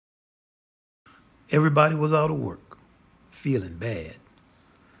Everybody was out of work, feeling bad.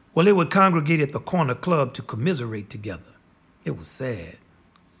 Well, they would congregate at the corner club to commiserate together. It was sad,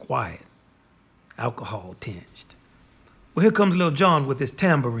 quiet, alcohol tinged. Well, here comes Lil John with his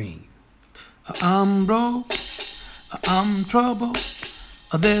tambourine. I'm broke, I'm trouble,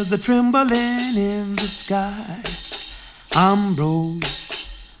 there's a trembling in the sky. I'm broke,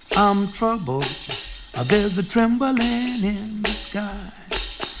 I'm trouble, there's a trembling in the sky.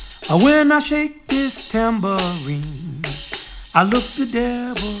 When I shake this tambourine, I look the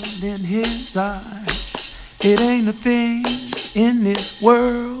devil in his eye. It ain't a thing in this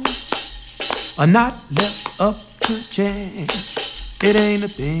world not left up to chance. It ain't a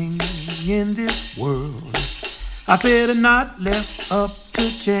thing in this world, I said, not left up to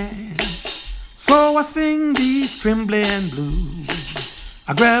chance. So I sing these trembling blues.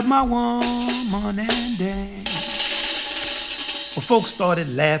 I grab my woman and dance. Well, folks started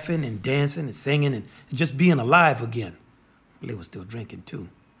laughing and dancing and singing and just being alive again. Well, they were still drinking too.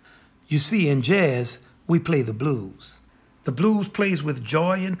 You see, in jazz, we play the blues. The blues plays with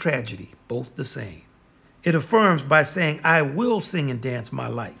joy and tragedy, both the same. It affirms by saying, I will sing and dance my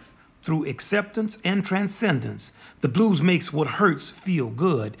life. Through acceptance and transcendence, the blues makes what hurts feel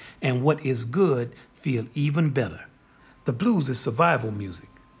good and what is good feel even better. The blues is survival music.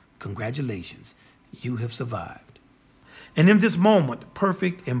 Congratulations, you have survived. And in this moment,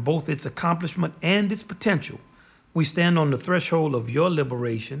 perfect in both its accomplishment and its potential, we stand on the threshold of your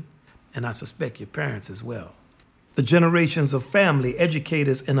liberation, and I suspect your parents as well. The generations of family,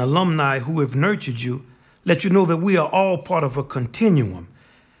 educators, and alumni who have nurtured you let you know that we are all part of a continuum,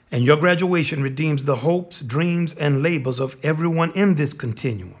 and your graduation redeems the hopes, dreams, and labors of everyone in this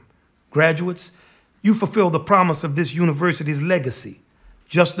continuum. Graduates, you fulfill the promise of this university's legacy,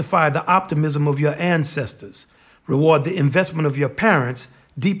 justify the optimism of your ancestors, reward the investment of your parents,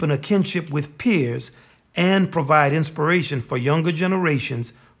 deepen a kinship with peers, and provide inspiration for younger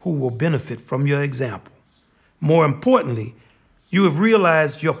generations who will benefit from your example. More importantly, you have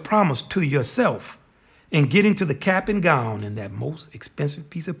realized your promise to yourself. In getting to the cap and gown and that most expensive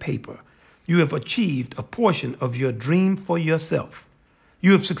piece of paper, you have achieved a portion of your dream for yourself.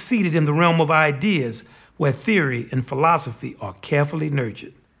 You have succeeded in the realm of ideas where theory and philosophy are carefully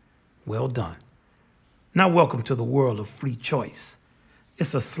nurtured. Well done. Now welcome to the world of free choice.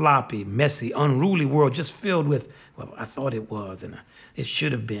 It's a sloppy, messy, unruly world just filled with, well, I thought it was, and it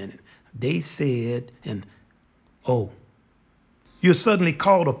should have been, and they said, and oh. You're suddenly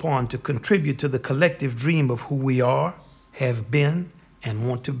called upon to contribute to the collective dream of who we are, have been, and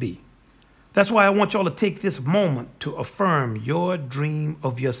want to be. That's why I want y'all to take this moment to affirm your dream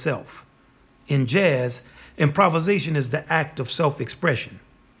of yourself. In jazz, improvisation is the act of self-expression.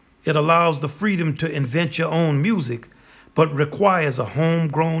 It allows the freedom to invent your own music, but requires a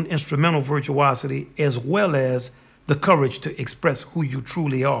homegrown instrumental virtuosity as well as the courage to express who you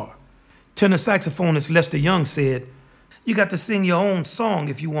truly are. Tenor saxophonist Lester Young said, you got to sing your own song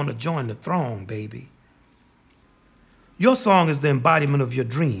if you want to join the throng, baby. Your song is the embodiment of your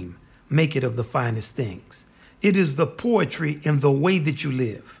dream. Make it of the finest things. It is the poetry in the way that you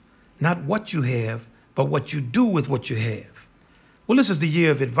live. Not what you have, but what you do with what you have. Well, this is the year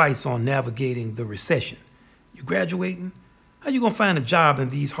of advice on navigating the recession. You graduating? How you gonna find a job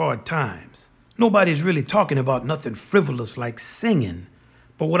in these hard times? Nobody's really talking about nothing frivolous like singing.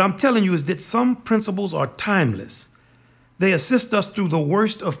 But what I'm telling you is that some principles are timeless. They assist us through the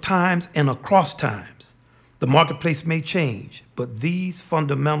worst of times and across times. The marketplace may change, but these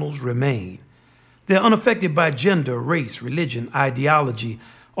fundamentals remain. They're unaffected by gender, race, religion, ideology,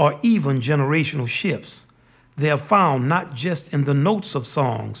 or even generational shifts. They are found not just in the notes of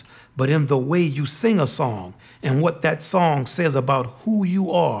songs, but in the way you sing a song and what that song says about who you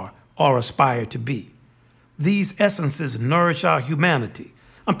are or aspire to be. These essences nourish our humanity.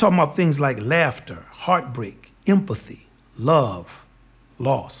 I'm talking about things like laughter, heartbreak, empathy, love,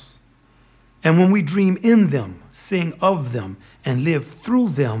 loss. And when we dream in them, sing of them, and live through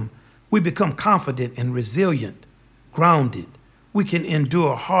them, we become confident and resilient, grounded. We can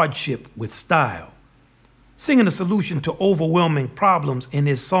endure hardship with style. Singing a solution to overwhelming problems in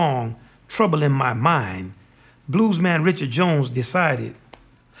his song, Trouble in My Mind, bluesman Richard Jones decided,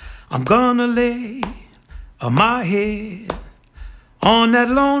 I'm gonna lay my head on that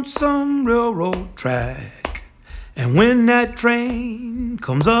lonesome railroad track. And when that train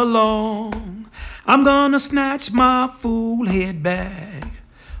comes along, I'm gonna snatch my fool head back.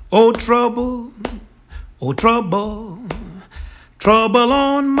 Oh trouble, trouble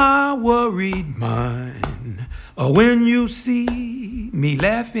on my worried mind. When you see me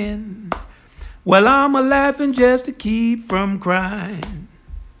laughing, well, I'm a laughing just to keep from crying.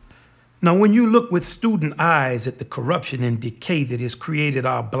 Now, when you look with student eyes at the corruption and decay that has created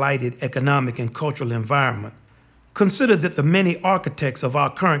our blighted economic and cultural environment, consider that the many architects of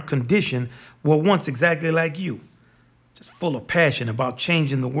our current condition were once exactly like you, just full of passion about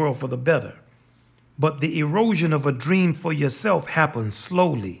changing the world for the better. But the erosion of a dream for yourself happens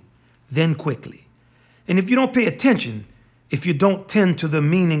slowly, then quickly. And if you don't pay attention, if you don't tend to the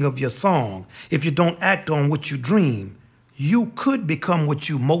meaning of your song, if you don't act on what you dream, you could become what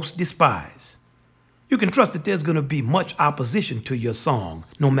you most despise. You can trust that there's going to be much opposition to your song,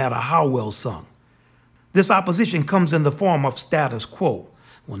 no matter how well sung. This opposition comes in the form of status quo.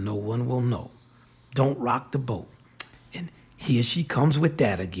 Well, no one will know. Don't rock the boat. And here she comes with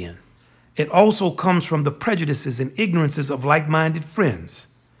that again. It also comes from the prejudices and ignorances of like-minded friends.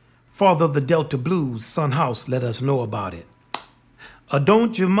 Father of the Delta Blues, Son House, let us know about it.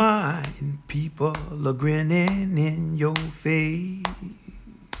 Don't you mind people are grinning in your face?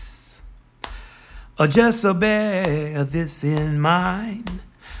 Just bear this in mind.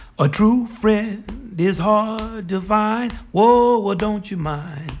 A true friend is hard to find. Whoa, don't you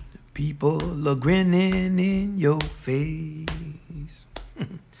mind people are grinning in your face?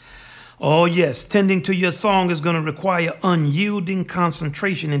 Oh yes, tending to your song is going to require unyielding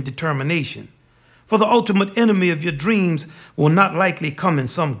concentration and determination. For the ultimate enemy of your dreams will not likely come in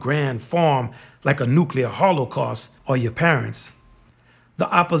some grand form like a nuclear holocaust or your parents. The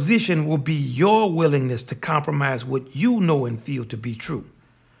opposition will be your willingness to compromise what you know and feel to be true.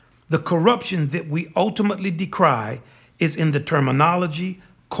 The corruption that we ultimately decry is in the terminology,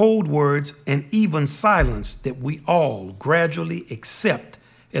 code words, and even silence that we all gradually accept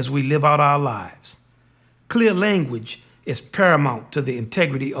as we live out our lives. Clear language is paramount to the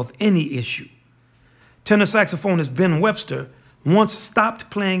integrity of any issue. Tenor saxophonist Ben Webster once stopped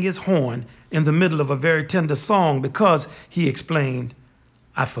playing his horn in the middle of a very tender song because, he explained,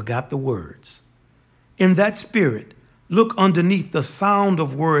 I forgot the words. In that spirit, look underneath the sound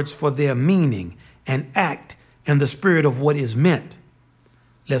of words for their meaning and act in the spirit of what is meant.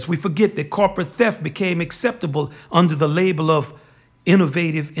 Lest we forget that corporate theft became acceptable under the label of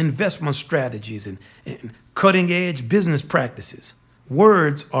innovative investment strategies and cutting-edge business practices.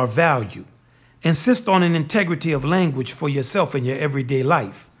 Words are value. Insist on an integrity of language for yourself in your everyday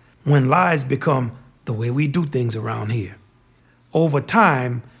life when lies become the way we do things around here. Over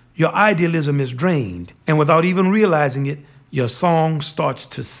time, your idealism is drained, and without even realizing it, your song starts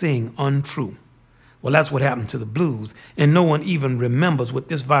to sing untrue. Well, that's what happened to the blues, and no one even remembers what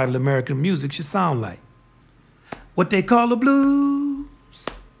this vital American music should sound like. What they call the blues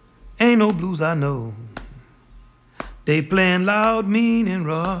ain't no blues I know. They playing loud, mean, and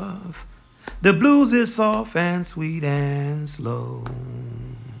rough. The blues is soft and sweet and slow.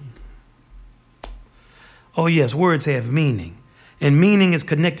 Oh yes, words have meaning, and meaning is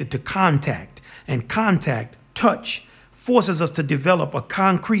connected to contact, and contact, touch, forces us to develop a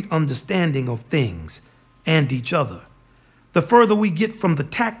concrete understanding of things and each other. The further we get from the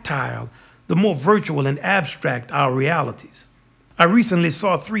tactile, the more virtual and abstract our realities. I recently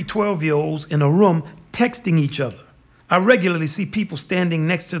saw 3 12-year-olds in a room texting each other. I regularly see people standing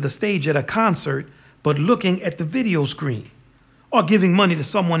next to the stage at a concert, but looking at the video screen, or giving money to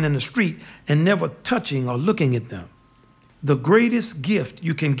someone in the street and never touching or looking at them. The greatest gift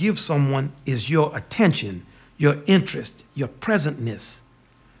you can give someone is your attention, your interest, your presentness.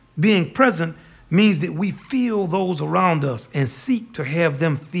 Being present means that we feel those around us and seek to have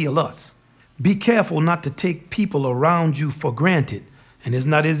them feel us. Be careful not to take people around you for granted, and it's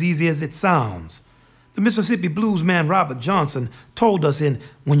not as easy as it sounds. The Mississippi blues man Robert Johnson told us in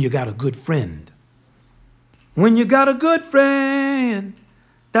When You Got a Good Friend. When you got a good friend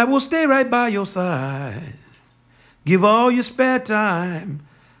that will stay right by your side, give all your spare time,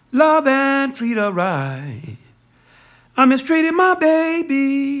 love and treat her right. I mistreated my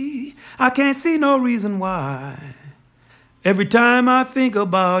baby, I can't see no reason why. Every time I think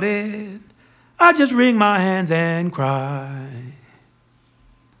about it, I just wring my hands and cry.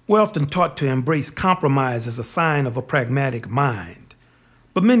 We're often taught to embrace compromise as a sign of a pragmatic mind.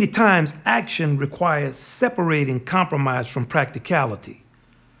 But many times, action requires separating compromise from practicality.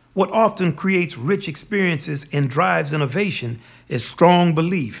 What often creates rich experiences and drives innovation is strong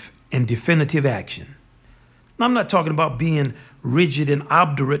belief and definitive action. Now, I'm not talking about being rigid and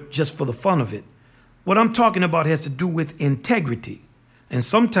obdurate just for the fun of it. What I'm talking about has to do with integrity. And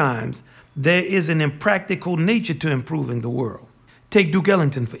sometimes there is an impractical nature to improving the world. Take Duke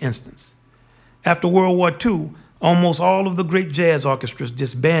Ellington, for instance. After World War II, almost all of the great jazz orchestras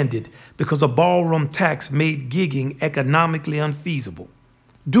disbanded because a ballroom tax made gigging economically unfeasible.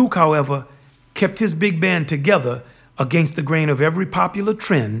 Duke, however, kept his big band together against the grain of every popular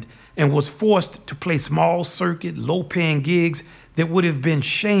trend and was forced to play small circuit, low-paying gigs that would have been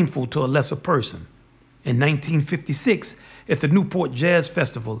shameful to a lesser person. In 1956, at the Newport Jazz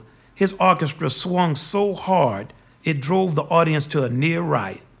Festival, his orchestra swung so hard it drove the audience to a near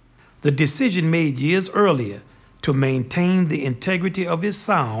riot. The decision made years earlier to maintain the integrity of his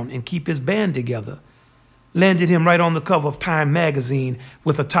sound and keep his band together landed him right on the cover of Time magazine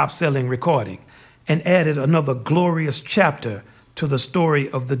with a top-selling recording and added another glorious chapter to the story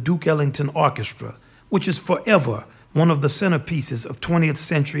of the Duke Ellington Orchestra, which is forever one of the centerpieces of 20th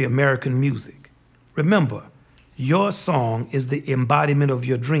century American music. Remember, your song is the embodiment of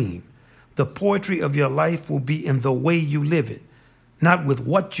your dream. The poetry of your life will be in the way you live it, not with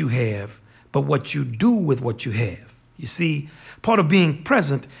what you have, but what you do with what you have. You see, part of being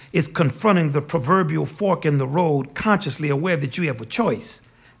present is confronting the proverbial fork in the road, consciously aware that you have a choice,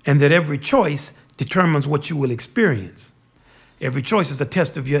 and that every choice determines what you will experience. Every choice is a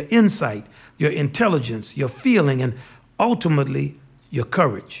test of your insight, your intelligence, your feeling, and ultimately, your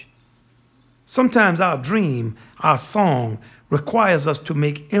courage. Sometimes our dream, our song, requires us to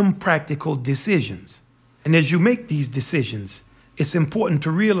make impractical decisions. And as you make these decisions, it's important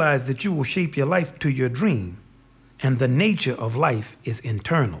to realize that you will shape your life to your dream, and the nature of life is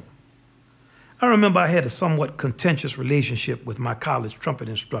internal. I remember I had a somewhat contentious relationship with my college trumpet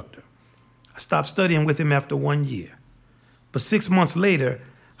instructor. I stopped studying with him after 1 year. But 6 months later,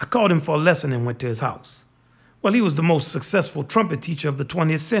 I called him for a lesson and went to his house. Well, he was the most successful trumpet teacher of the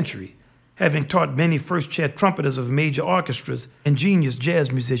 20th century, having taught many first-chair trumpeters of major orchestras and genius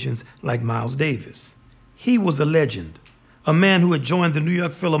jazz musicians like Miles Davis. He was a legend, a man who had joined the New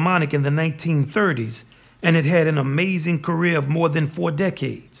York Philharmonic in the 1930s and had had an amazing career of more than 4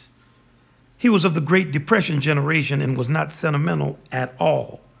 decades. He was of the Great Depression generation and was not sentimental at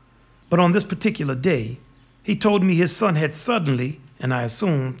all. But on this particular day, he told me his son had suddenly, and I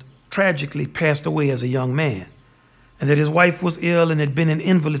assumed, tragically passed away as a young man, and that his wife was ill and had been an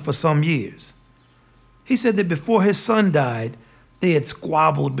invalid for some years. He said that before his son died, they had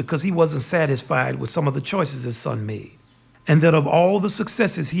squabbled because he wasn't satisfied with some of the choices his son made, and that of all the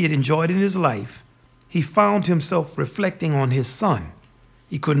successes he had enjoyed in his life, he found himself reflecting on his son.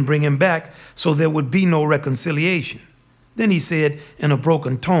 He couldn't bring him back, so there would be no reconciliation. Then he said in a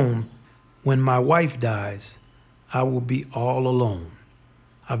broken tone, "When my wife dies, I will be all alone.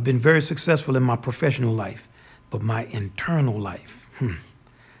 I've been very successful in my professional life, but my internal life,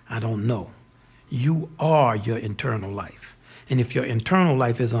 I don't know. You are your internal life. And if your internal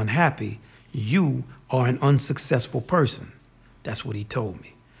life is unhappy, you are an unsuccessful person." That's what he told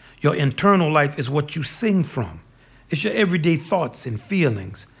me. Your internal life is what you sing from. It's your everyday thoughts and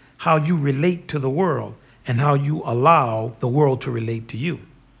feelings, how you relate to the world, and how you allow the world to relate to you.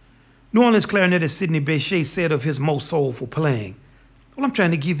 New Orleans clarinetist Sidney Bechet said of his most soulful playing, "Well, I'm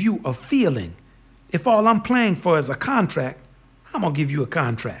trying to give you a feeling. If all I'm playing for is a contract, I'm going to give you a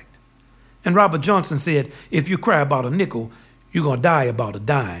contract." And Robert Johnson said, "If you cry about a nickel, you're going to die about a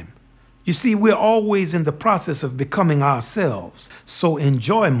dime." You see, we're always in the process of becoming ourselves. So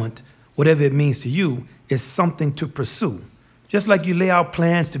enjoyment, whatever it means to you, is something to pursue. Just like you lay out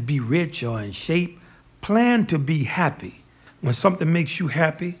plans to be rich or in shape, plan to be happy. When something makes you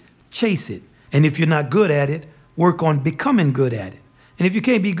happy, chase it. And if you're not good at it, work on becoming good at it. And if you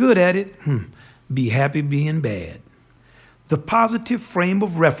can't be good at it, be happy being bad. The positive frame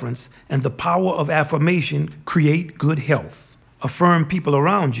of reference and the power of affirmation create good health. Affirm people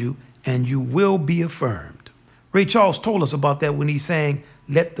around you, and you will be affirmed. Ray Charles told us about that when he sang,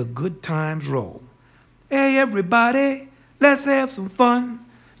 "Let the good times roll." Hey, everybody, let's have some fun.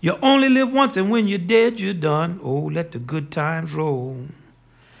 You only live once, and when you're dead, you're done. Oh, let the good times roll.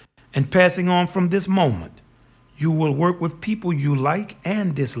 And passing on from this moment, you will work with people you like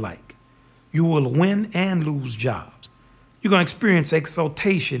and dislike. You will win and lose jobs. You're going to experience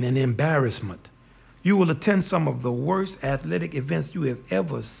exaltation and embarrassment. You will attend some of the worst athletic events you have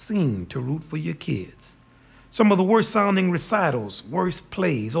ever seen to root for your kids. Some of the worst sounding recitals, worst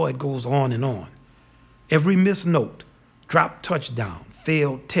plays, it goes on and on. Every missed note, dropped touchdown,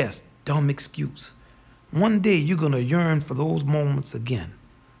 failed test, dumb excuse. One day you're going to yearn for those moments again,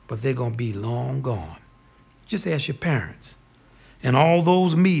 but they're going to be long gone. Just ask your parents. And all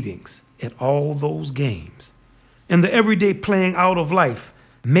those meetings, at all those games, and the everyday playing out of life,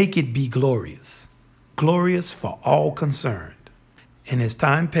 make it be glorious. Glorious for all concerned. And as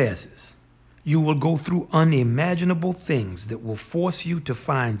time passes, you will go through unimaginable things that will force you to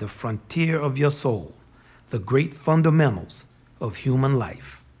find the frontier of your soul, the great fundamentals of human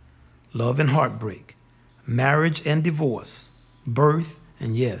life. Love and heartbreak, marriage and divorce, birth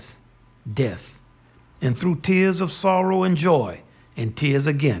and, yes, death. And through tears of sorrow and joy, and tears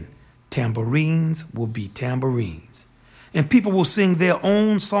again, tambourines will be tambourines. And people will sing their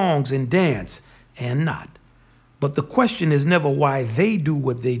own songs and dance and not. But the question is never why they do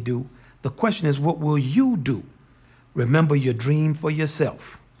what they do. The question is, what will you do? Remember your dream for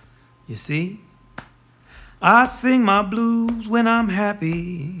yourself. You see? I sing my blues when I'm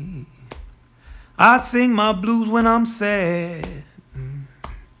happy. I sing my blues when I'm sad.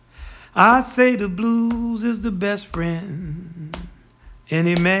 I say the blues is the best friend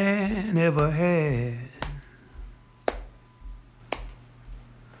any man ever had.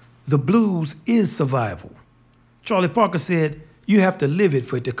 The blues is survival. Charlie Parker said, you have to live it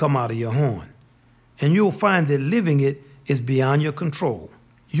for it to come out of your horn. And you'll find that living it is beyond your control.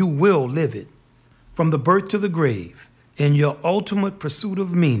 You will live it. From the birth to the grave, in your ultimate pursuit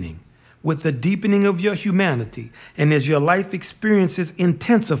of meaning, with the deepening of your humanity, and as your life experiences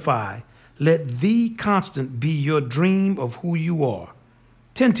intensify, let the constant be your dream of who you are.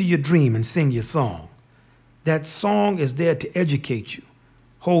 Tend to your dream and sing your song. That song is there to educate you,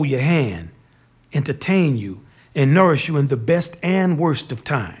 hold your hand, entertain you, and nourish you in the best and worst of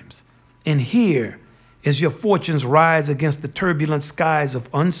times. And here, as your fortunes rise against the turbulent skies of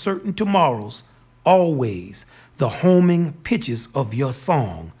uncertain tomorrows, always the homing pitches of your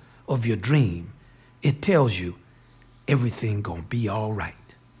song, of your dream, it tells you everything gonna be all right.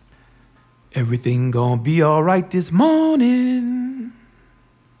 Everything gonna be all right this morning.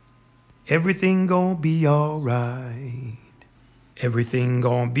 Everything gonna be all right. Everything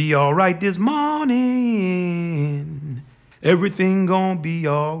gonna be all right this morning. Everything gonna be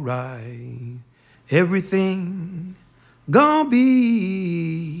all right. Everything gonna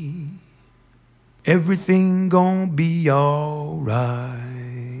be. Everything gonna be all right.